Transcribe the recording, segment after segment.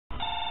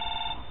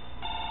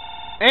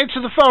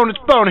Answer the phone, it's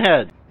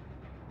Bonehead!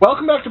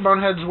 Welcome back to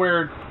Boneheads,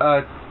 where,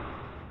 I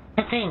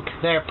think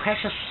their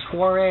precious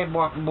soiree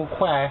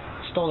bouquet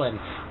stolen.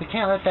 We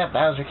can't let that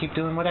Bowser keep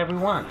doing whatever he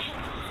wants.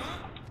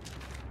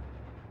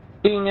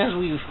 Being as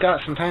we've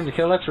got some time to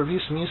kill, let's review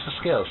some useful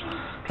skills.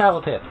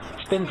 Travel tip.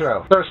 Spin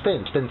throw. Throw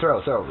spin. Spin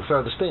throw.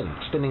 Throw the spin.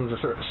 Spinning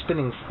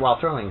while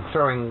throwing.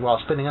 Throwing while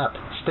spinning up.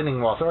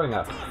 Spinning while throwing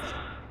up.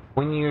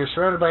 When you're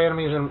surrounded by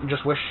enemies and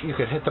just wish you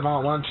could hit them all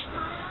at once,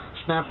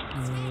 snap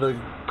the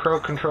Pro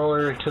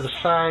controller to the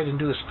side and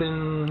do a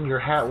spin. Your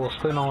hat will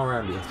spin all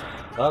around you.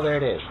 Well, there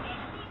it is.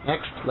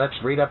 Next, let's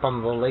read up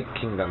on the Lake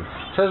Kingdom.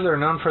 It says they're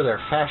known for their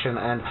fashion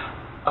and...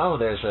 oh,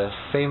 there's a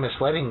famous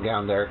wedding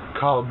gown there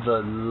called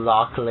the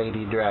Loch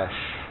Lady Dress.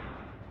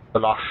 The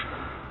Loch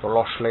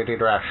Lady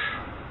Dress.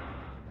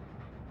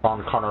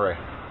 Sean Connery.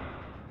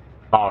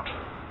 Not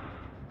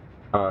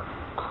a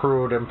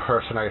crude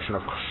impersonation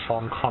of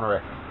Sean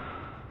Connery.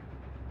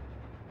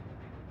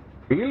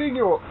 Feeling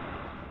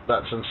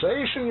that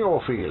sensation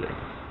you're feeling.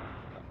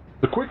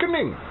 The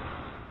quickening.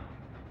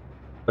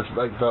 It's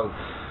like the...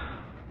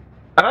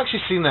 I've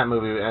actually seen that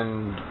movie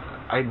and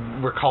I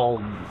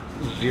recall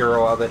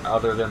zero of it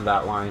other than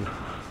that line.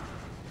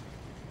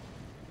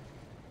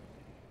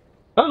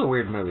 That was a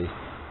weird movie.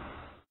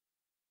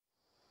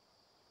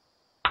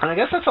 And I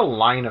guess that's a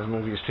line of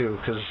movies too,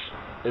 because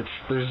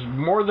there's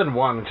more than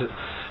one.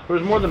 There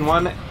was more than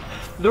one,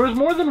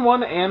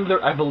 and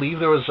I believe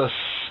there was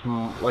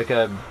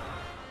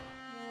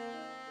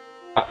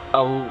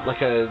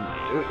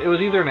it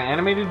was either an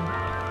animated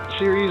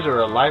series or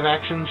a live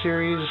action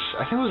series.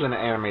 I think it was an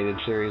animated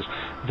series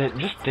that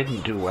just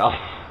didn't do well.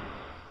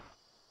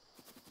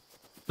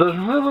 The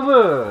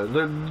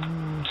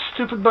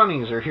stupid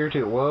bunnies are here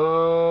too.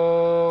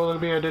 Whoa, look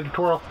at me, I did a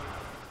twirl.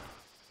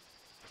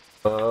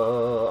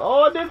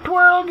 Oh, I did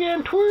twirl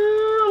again.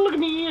 Twirl, look at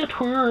me, I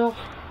twirl.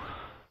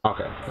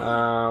 Okay,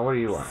 what do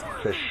you want?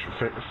 Fish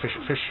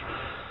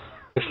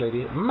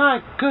lady.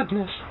 My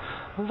goodness,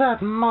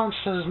 that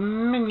monster's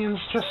minions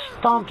just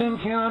stomped in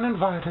here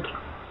uninvited.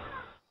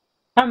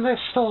 And they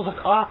stole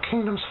our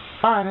kingdom's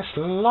finest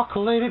Loch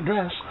Lady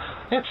dress.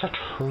 It's a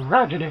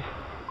tragedy.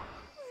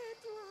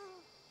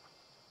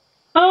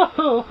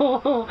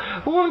 Oh,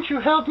 won't you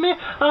help me?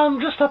 I'm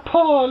just a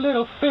poor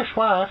little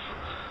fishwife.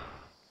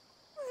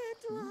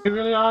 You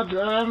really are?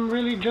 I'm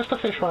really just a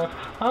fishwife.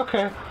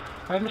 Okay,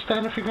 I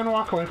understand if you're gonna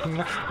walk away from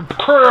me.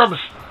 Crabs!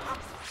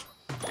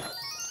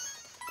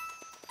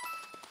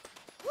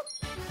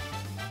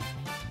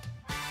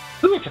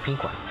 Who makes a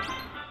pink one?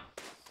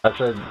 I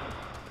said...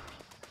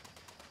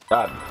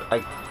 God,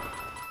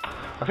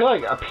 I feel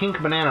like a pink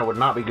banana would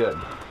not be good.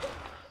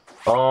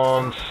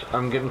 Oh,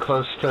 I'm getting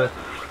close to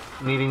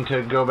needing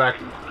to go back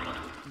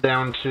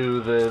down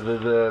to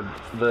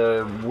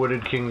the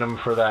wooded kingdom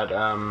for that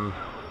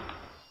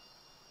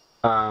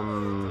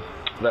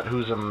that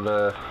whoosum,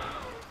 the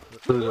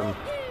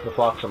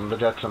flotsam, the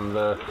jetsam,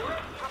 the...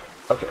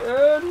 Okay,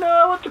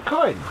 no, what's a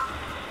coin?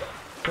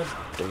 God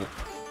dang it.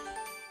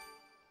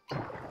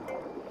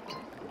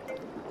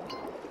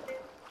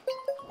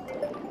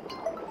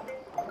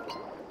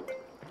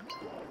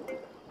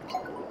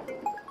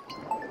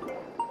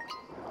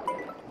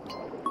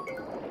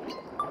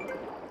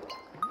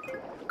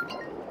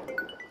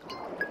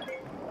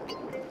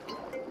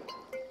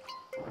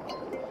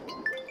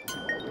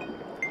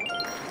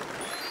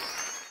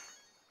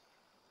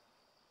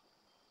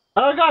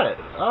 Oh, I got it.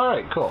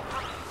 Alright, cool.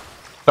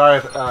 Sorry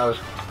if I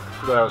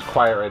was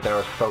quiet right there. I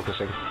was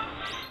focusing.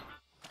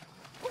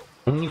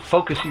 When you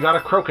focus, you got a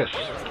crocus.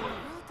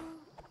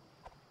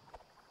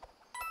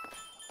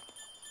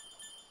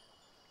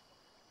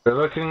 You're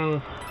looking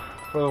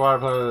for the water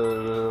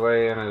flow the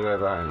way in is right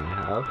behind me.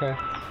 Okay.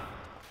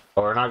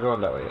 Oh, we're not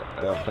going that way yet,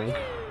 I don't think.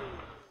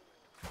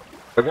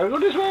 We gotta go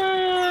this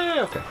way!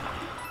 Okay.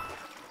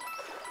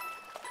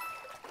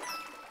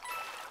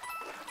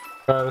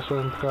 Gotta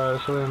swim,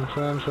 swim.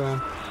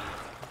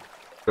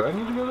 Do I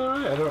need to go that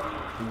way? I don't...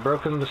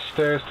 Broken the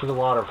stairs to the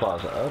water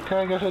plaza. Okay,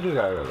 I guess I do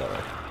gotta go that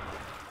way.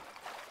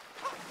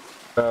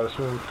 Gotta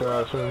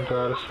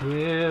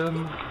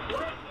swim.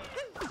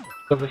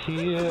 Over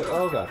here.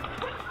 Oh god.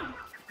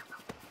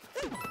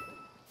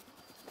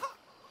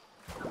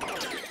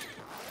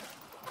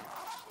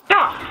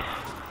 Ah!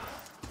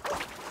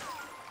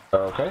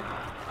 Okay.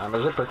 I'm a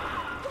zipper.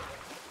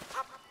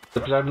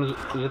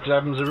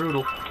 Zip-zabbing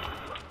zaroodle.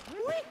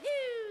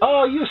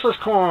 Oh, useless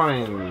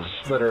coins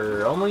that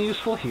are only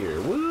useful here.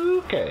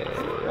 Okay,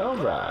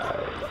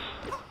 alright.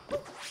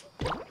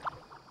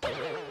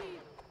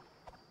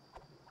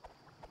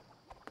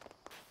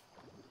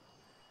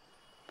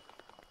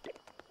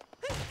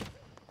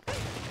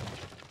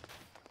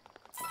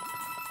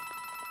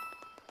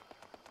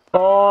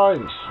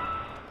 Coins!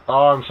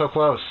 Oh, I'm so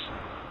close.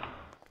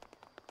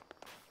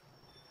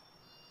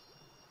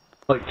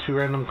 Like 2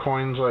 random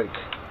coins, like,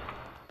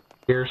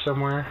 here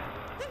somewhere.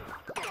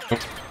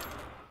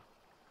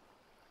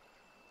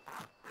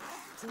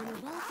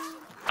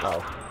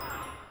 Oh.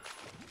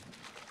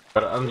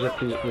 Gotta unzip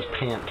this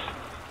pant.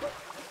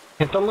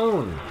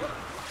 Pantaloon!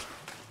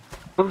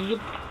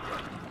 Unzip.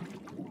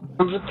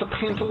 It's a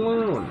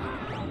pantaloon.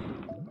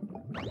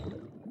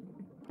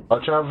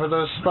 Watch out for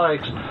those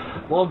spikes.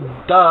 Well,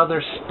 duh,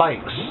 they're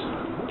spikes.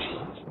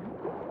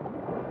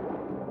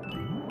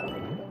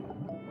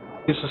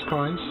 Useless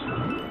coins.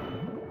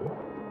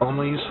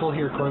 Only useful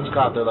here coins.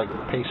 God, they're like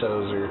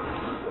pesos or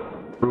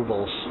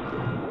rubles.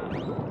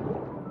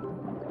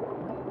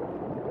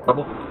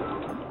 Bubble.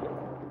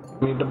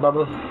 Need the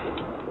bubble.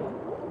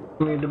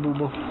 Need the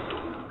booble.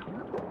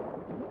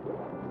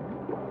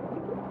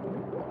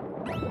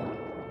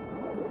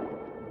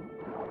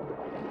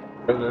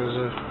 There's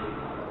a...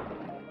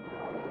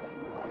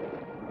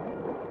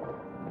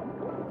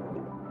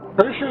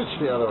 Pretty sure it's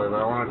the other way,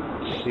 but I want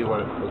to see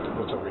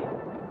what's over here.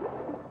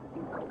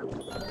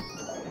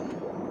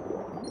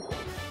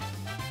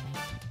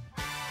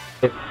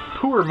 A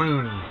poor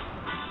moon.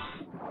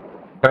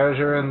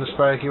 Treasure in the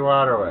spiky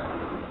waterway.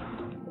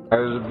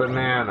 There's a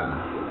banana.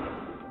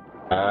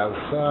 Have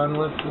fun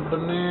with the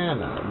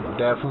banana.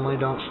 Definitely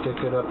don't stick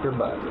it up your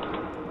butt.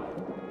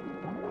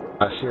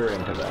 Unless you're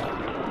into that.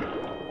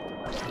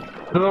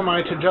 Who am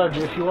I to judge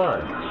if you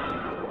are?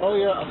 Oh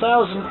yeah,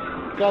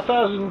 1,000. Got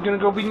 1,000. Gonna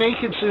go be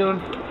naked soon.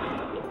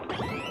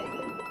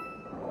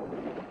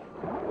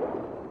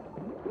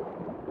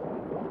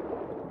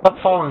 Stop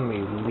following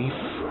me, leaf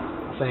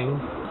thing.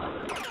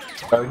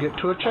 Gotta get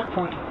to a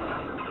checkpoint.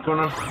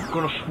 Gonna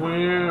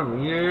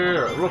swim.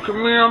 Yeah, look at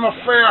me, I'm a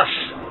fish.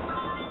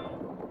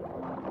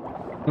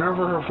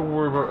 Never have to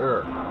worry about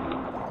air.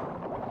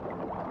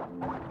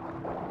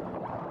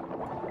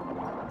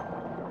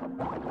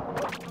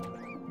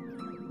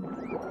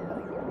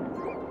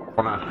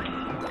 Come on.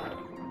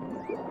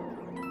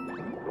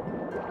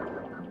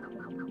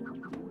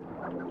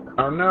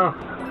 Oh no!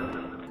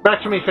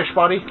 Back to me, fish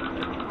body!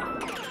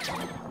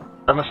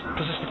 I must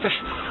possess the fish!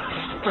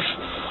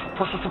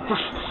 Possess the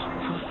fish!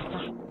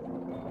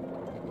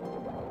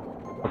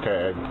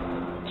 Okay, it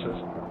says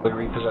we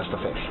repossess the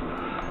fish.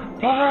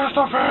 Possess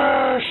the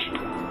fish!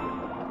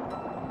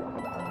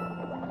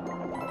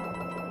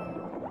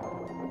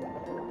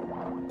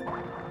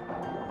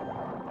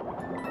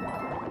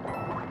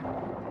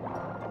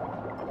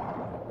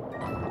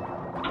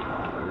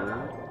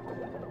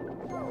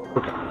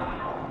 Okay.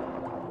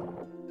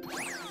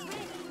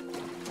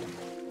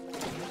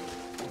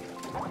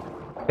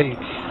 Hey.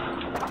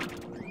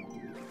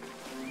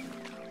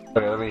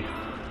 Okay, let me...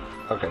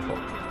 Okay, cool.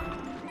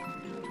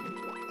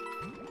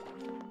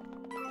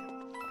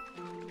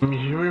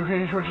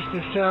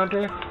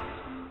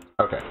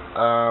 Okay,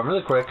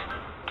 really quick.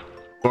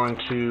 Going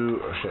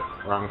to... Oh shit,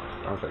 wrong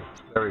thing.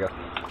 There we go.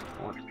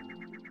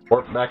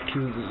 Warp back to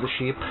the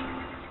sheep.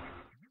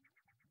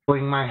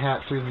 Fling my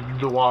hat through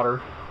the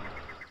water.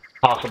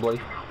 Possibly.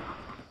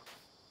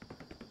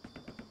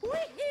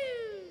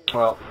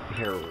 Well,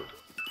 here,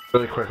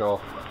 really quick,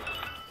 I'll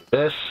do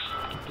this,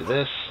 do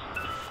this,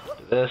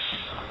 do this.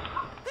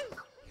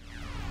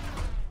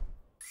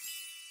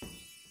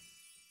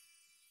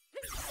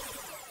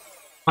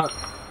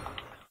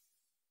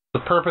 The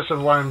purpose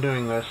of why I'm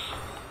doing this.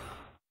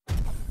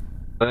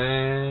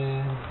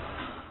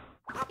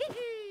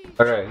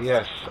 Okay,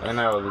 yes, I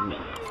know,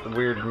 the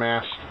weird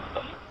mask.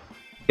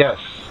 Yes.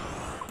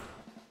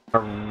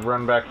 I'll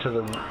run back to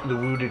the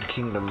wounded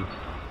kingdom.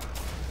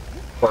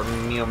 For a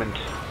moment.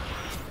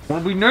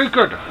 We'll be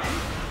naked!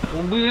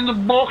 We'll be in the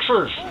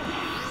boxers!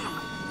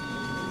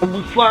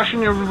 We'll be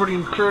flashing everybody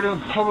and creating a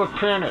public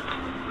panic.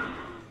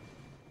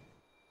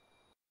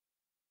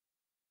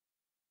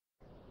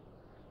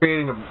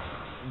 Creating a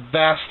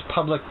vast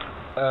public,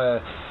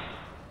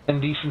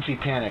 indecency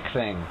panic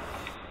thing.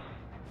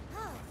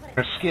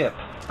 Or skip.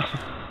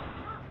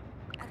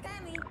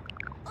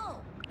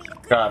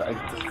 God, I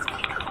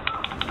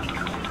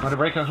want to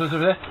break off over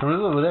there?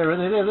 There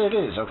it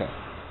is, okay.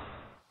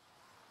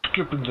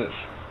 Skipping this.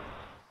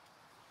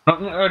 Not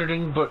in the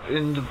editing, but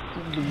in the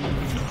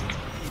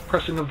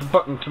pressing of the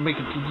button to make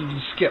it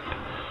skip.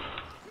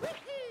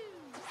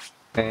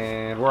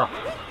 And we're off.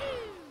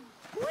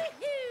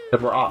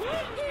 And we're off.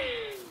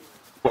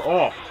 We're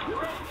off.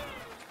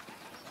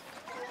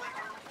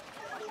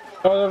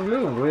 Oh,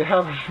 blue, we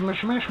have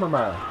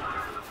Mishmishmama.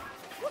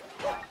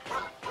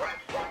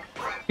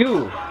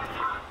 You!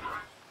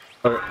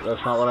 Okay,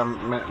 that's not what I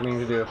mean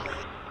to do.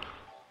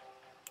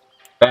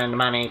 Spend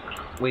money.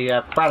 We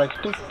have products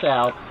to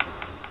sell.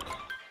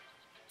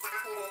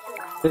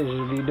 This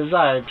is the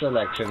desired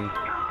selection.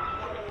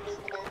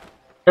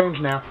 Change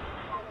now.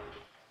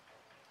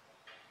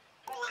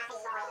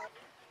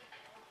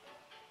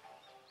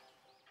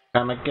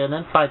 Come again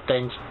and fight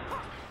things.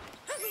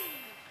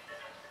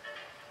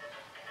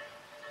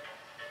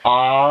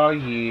 Aw,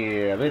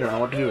 yeah, they don't know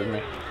what to do with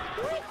me.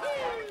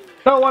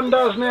 No one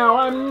does now,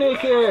 I'm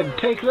naked!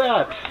 Take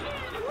that!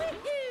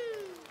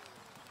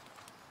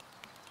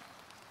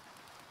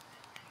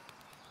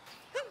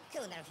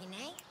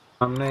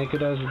 I'm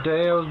naked as the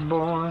day I was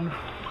born.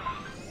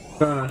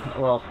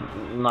 Well,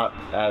 not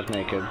as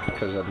naked,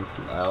 because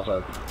I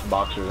also have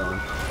boxers on.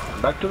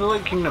 Back to the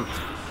Lake Kingdom!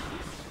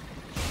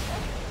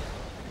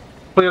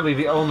 Clearly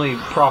the only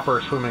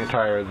proper swimming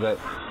attire that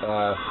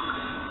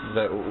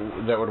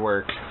that would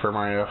work for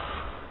Mario.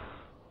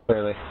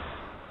 Clearly.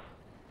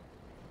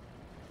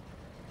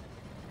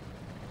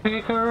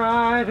 Take a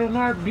ride in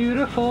our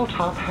beautiful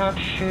Top Hat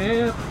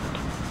ship.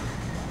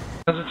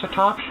 Because it's a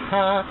top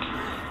hat.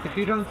 If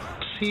you don't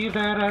see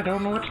that, I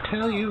don't know what to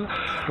tell you.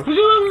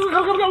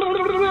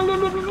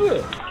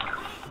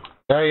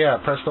 Yeah,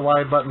 press the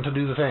Y button to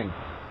do the thing.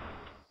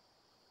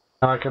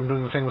 Like I'm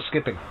doing the thing with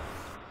skipping.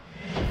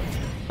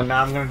 And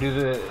now I'm going to do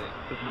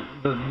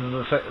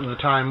the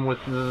time with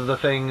the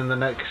thing, and the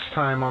next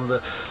time on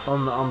the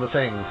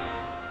thing.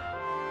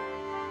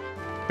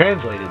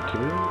 Translated to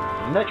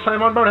next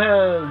time on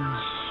Boneheads.